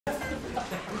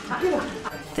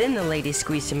Then the lady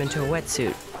squeezed him into a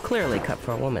wetsuit, clearly cut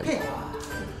for a woman.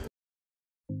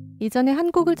 이전에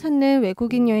한국을 찾는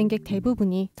외국인 여행객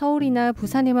대부분이 서울이나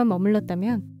부산에만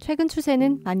머물렀다면 최근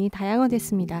추세는 많이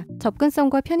다양화됐습니다.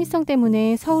 접근성과 편의성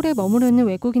때문에 서울에 머무르는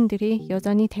외국인들이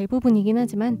여전히 대부분이긴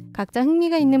하지만 각자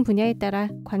흥미가 있는 분야에 따라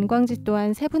관광지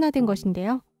또한 세분화된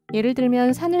것인데요. 예를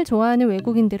들면 산을 좋아하는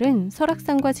외국인들은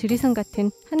설악산과 지리산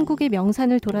같은 한국의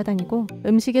명산을 돌아다니고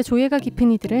음식에 조예가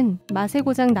깊은 이들은 맛의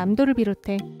고장 남도를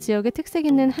비롯해 지역의 특색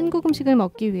있는 한국 음식을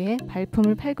먹기 위해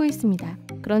발품을 팔고 있습니다.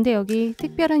 그런데 여기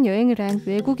특별한 여행을 한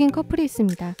외국인 커플이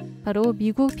있습니다. 바로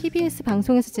미국 PBS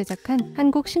방송에서 제작한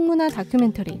한국 식문화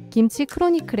다큐멘터리 김치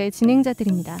크로니클의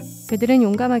진행자들입니다. 그들은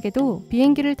용감하게도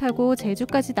비행기를 타고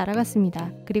제주까지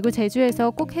날아갔습니다. 그리고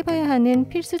제주에서 꼭 해봐야 하는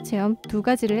필수 체험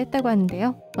 2가지를 했다고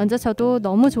하는데요. 먼저 저도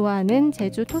너무 좋아하는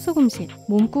제주 토속 음식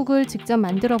몸국을 직접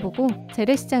만들어보고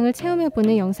재래시장을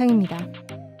체험해보는 영상입니다.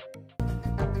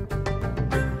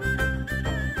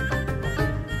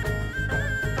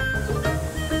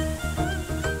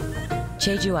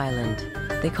 Jeju Island.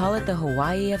 They call it the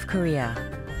Hawaii of Korea.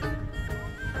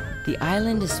 The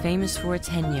island is famous for its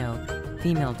henyo,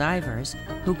 female divers,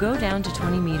 who go down to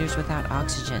 20 meters without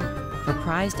oxygen, for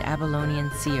prized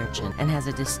Abalonian sea urchin, and has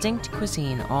a distinct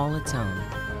cuisine all its own.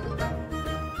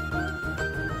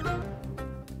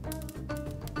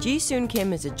 Ji-soon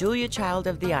Kim is a Julia child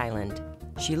of the island.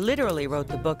 She literally wrote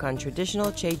the book on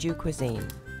traditional Jeju cuisine.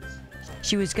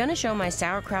 She was gonna show my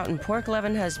sauerkraut and pork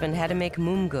loving husband how to make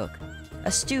mumguk,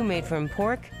 a stew made from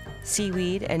pork,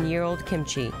 seaweed, and year-old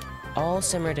kimchi, all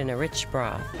simmered in a rich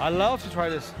broth. I love to try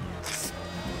this. This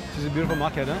is a beautiful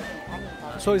market, huh?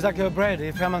 So it's like a bread,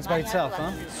 it ferments by itself,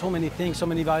 huh? So many things, so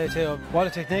many varieties of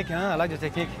water technique, huh? I like the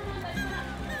technique.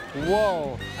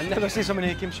 Whoa, I've never seen so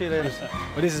many kimchi layers.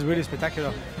 But this is really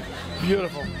spectacular.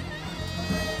 Beautiful.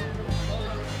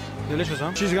 Delicious,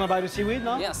 huh? She's gonna buy the seaweed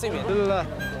now? Yeah, seaweed. Little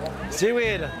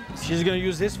seaweed. She's gonna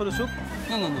use this for the soup?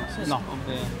 No. No.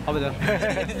 Over there.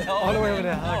 Over there. All the way over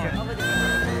there. Okay.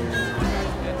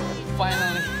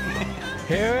 Finally.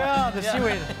 Here we are, the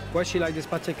seaweed. Why she like this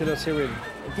particular seaweed?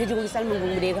 돼지고기 삶은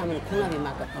국물에 가면 궁합이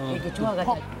막 이렇게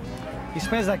좋아가지고. It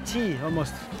smells like tea,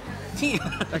 almost. Tea.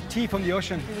 Like tea from the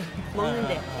ocean.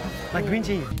 먹는데. Like green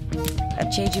tea. At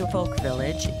Jeju Folk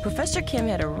Village, Professor Kim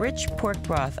had a rich pork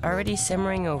broth already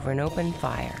simmering over an open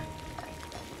fire.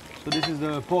 So this is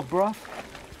the pork broth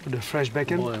with the fresh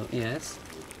bacon. Boil, yes.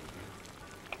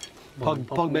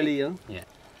 Pork belly, yeah? Yeah.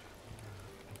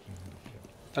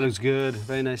 That looks good,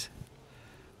 very nice.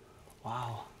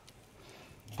 Wow.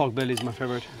 Pork belly is my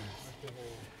favorite.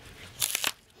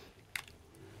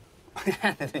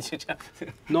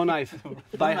 No knife,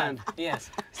 by hand. Yes.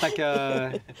 It's like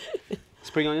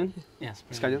spring onion? Yes.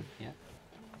 Spring onion? Yeah.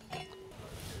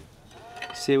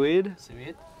 Seaweed.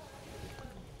 Seaweed.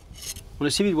 Well,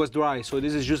 the seaweed was dry, so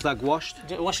this is just like washed?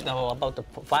 Wash it about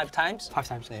 5 times. 5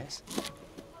 times. Yes.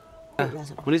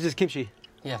 What is this kimchi?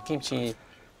 Yeah, kimchi.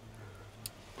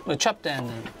 We chopped and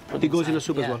put It goes in the inside.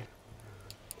 soup as Yeah. well.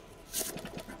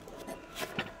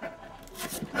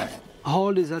 How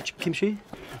old is that kimchi?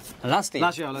 Last year.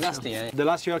 Last year. Yeah. The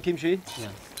last year kimchi Yeah.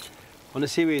 on the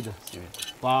seaweed.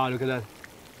 Wow, look at that.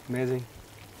 Amazing.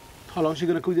 How long is she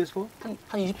gonna cook this for? 한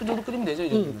 20분 정도 끓이면 되죠, 이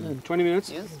정도면. 20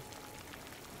 minutes? Yes.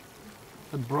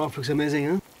 The broth looks amazing,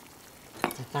 huh?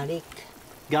 garlic.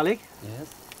 Garlic? Yes.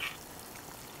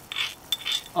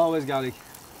 Always garlic.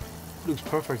 Looks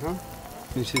perfect, huh?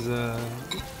 And she's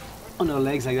on her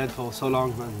legs like that for so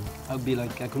long, and I'd be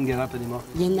like, I couldn't get up anymore.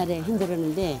 옛날에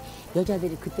힘들었는데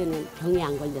여자들이 그때는 병이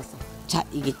안 걸렸어. 자,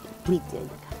 이게 불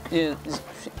때니까. Yeah.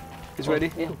 It's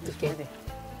ready? Yeah, it's ready.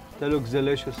 That looks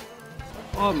delicious.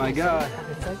 Oh my God.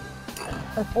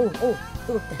 오,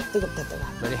 뜨겁다.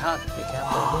 Very hot. Be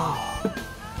careful.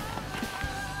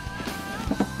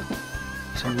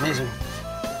 It's amazing.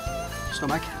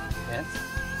 Stomach. Yes.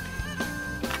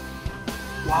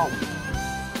 Wow.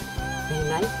 Very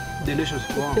nice. Delicious.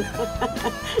 Wow.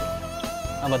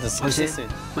 How about the sauce?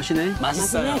 맛있네?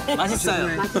 맛있어요.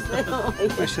 맛있어요.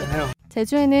 맛있어요.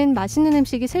 제주에는 맛있는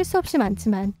음식이 셀 수 없이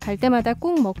많지만 갈 때마다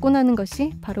꼭 먹고 나는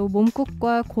것이 바로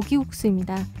몸국과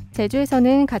고기국수입니다.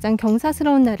 제주에서는 가장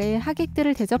경사스러운 날에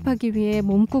하객들을 대접하기 위해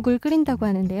몸국을 끓인다고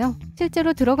하는데요.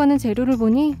 실제로 들어가는 재료를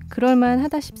보니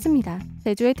그럴만하다 싶습니다.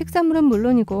 제주의 특산물은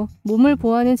물론이고 몸을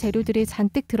보호하는 재료들이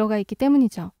잔뜩 들어가 있기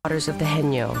때문이죠. Waters of the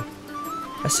henyo,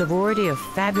 a sorority of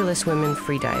fabulous women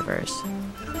freedivers.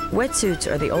 Wetsuits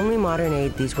are the only modern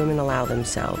aid these women allow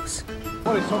themselves.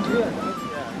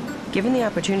 Given the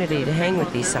opportunity to hang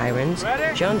with these sirens,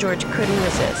 Jean-Georges couldn't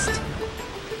resist.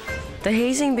 The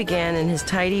hazing began in his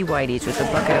tidy whities with a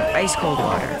bucket of ice-cold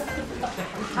water.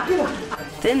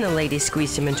 Then the ladies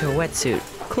squeezed him into a wetsuit,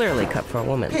 clearly cut for a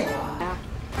woman.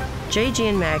 JG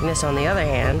and Magnus, on the other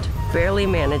hand, barely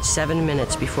managed 7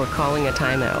 minutes before calling a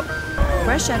timeout.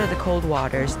 Fresh out of the cold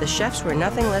waters, the chefs were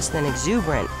nothing less than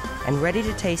exuberant and ready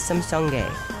to taste some songe,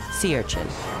 sea urchin.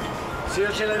 Sea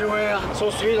urchin everywhere, so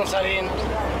sweet on saline.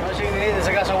 All you need is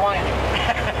a glass of wine.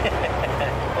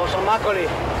 Or some makgeolli.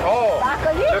 Oh,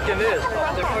 look at this.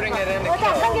 They're putting it in the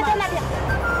kettle.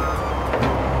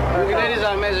 The ladies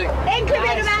are amazing. Thank you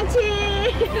very much.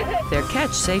 Their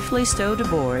catch safely stowed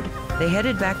aboard, they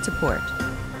headed back to port.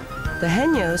 The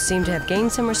Henyos seemed to have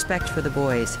gained some respect for the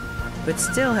boys, but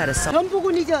still had a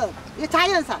전부근이죠. 이거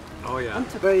자연산. Oh yeah.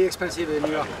 Very expensive in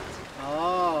New York.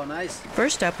 Oh, nice.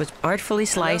 First up was artfully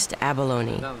sliced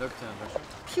abalone.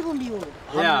 피부 미용.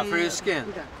 Yeah, for your skin.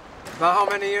 About how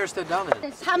many years they've done it?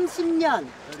 30년.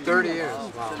 30 years.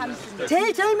 Wow.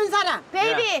 제일 젊은 사람.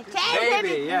 베이비. 제일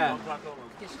Baby, yeah.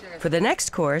 For the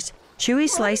next course, chewy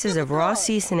slices of raw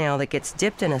sea snail that gets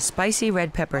dipped in a spicy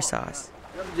red pepper sauce.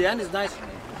 The end is nice.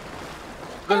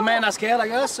 Because men are scared, I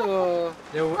guess, or...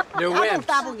 They're wimps.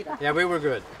 Yeah, we were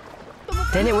good.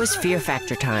 Then it was fear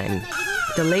factor time.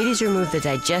 The ladies removed the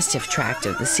digestive tract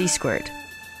of the sea squirt,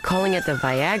 calling it the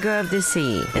Viagra of the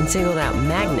sea, and singled out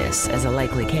Magnus as a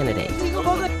likely candidate.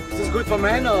 Is this good for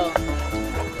men, or...?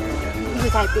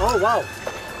 Oh, wow.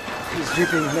 He's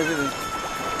dripping and everything.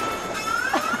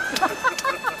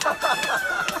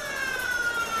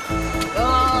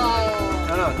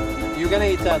 No, you're gonna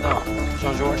eat that now,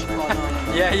 Jean-Georges.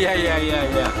 Yeah.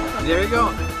 There you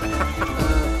go.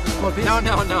 No,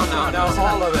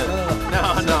 all of it.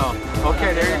 No.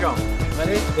 Okay, there you go.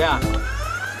 Ready? Yeah.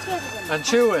 And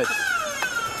chew it.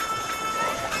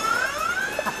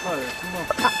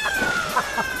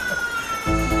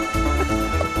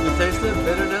 You taste it?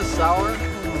 Bitterness, sour?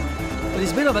 But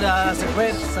it's bitter, but it's a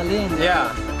great saline.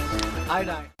 Yeah.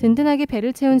 든든하게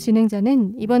배를 채운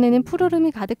진행자는 이번에는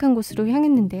푸르름이 가득한 곳으로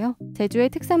향했는데요. 제주의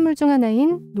특산물 중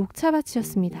하나인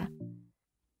녹차밭이었습니다.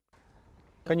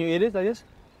 Can you eat it, I guess?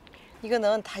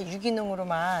 이거는 다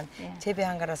유기농으로만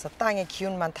재배한 거라서 땅의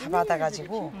기운만 다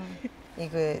받아가지고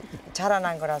이거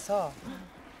자라난 거라서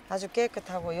아주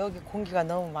깨끗하고 여기 공기가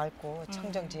너무 맑고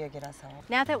청정 지역이라서.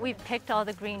 Now that we've picked all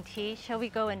the green tea, shall we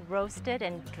go and roast it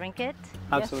and drink it?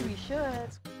 Absolutely. Yes, we should.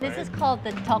 This is called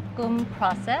the tokkum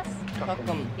process.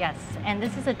 Tokkum. Yes, and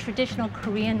this is a traditional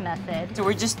Korean method. So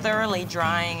we're just thoroughly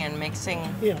drying and mixing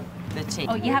the tea.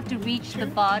 Oh, you have to reach the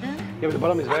bottom? Yeah, but the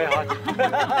bottom is very hot.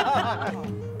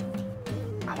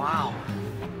 Wow.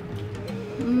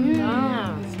 It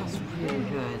smells really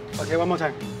good. Okay, one more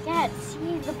time. Dad,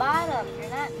 see the bottom. You're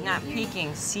Not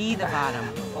peeking, see the bottom.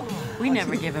 We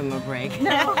never give him a break.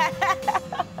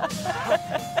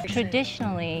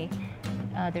 Traditionally,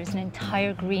 there's an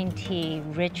entire green tea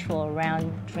ritual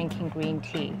around drinking green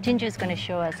tea. Ginger is going to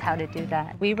show us how to do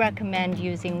that. We recommend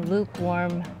using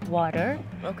lukewarm water.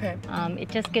 Okay. It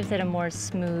just gives it a more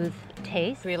smooth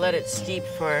taste. We let it steep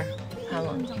for how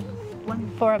long?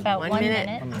 For about 1 1 minute.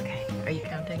 minute. Okay. Are you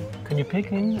counting? Can you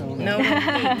pick in? Or... No.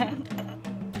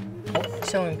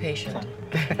 So impatient.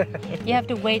 You have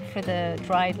to wait for the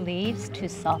dried leaves to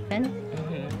soften.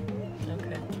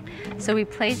 Okay. So we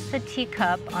place the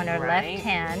teacup on our Right.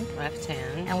 left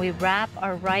hand, and we wrap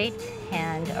our right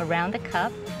hand around the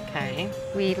cup. Okay.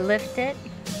 We lift it,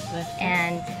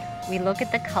 and we look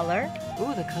at the color,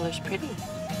 Ooh, the color's pretty.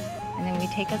 and then we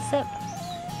take a sip.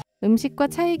 음식과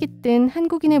차이 깃든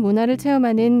한국인의 문화를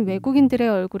체험하는 외국인들의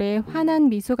얼굴에 환한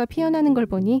미소가 피어나는 걸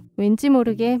보니 왠지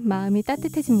모르게 마음이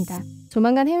따뜻해집니다.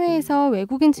 조만간 해외에서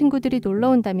외국인 친구들이 놀러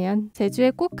온다면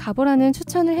제주에 꼭 가보라는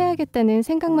추천을 해야겠다는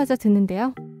생각마저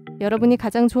드는데요. 여러분이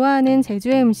가장 좋아하는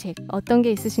제주의 음식 어떤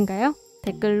게 있으신가요?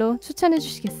 댓글로 추천해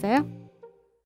주시겠어요?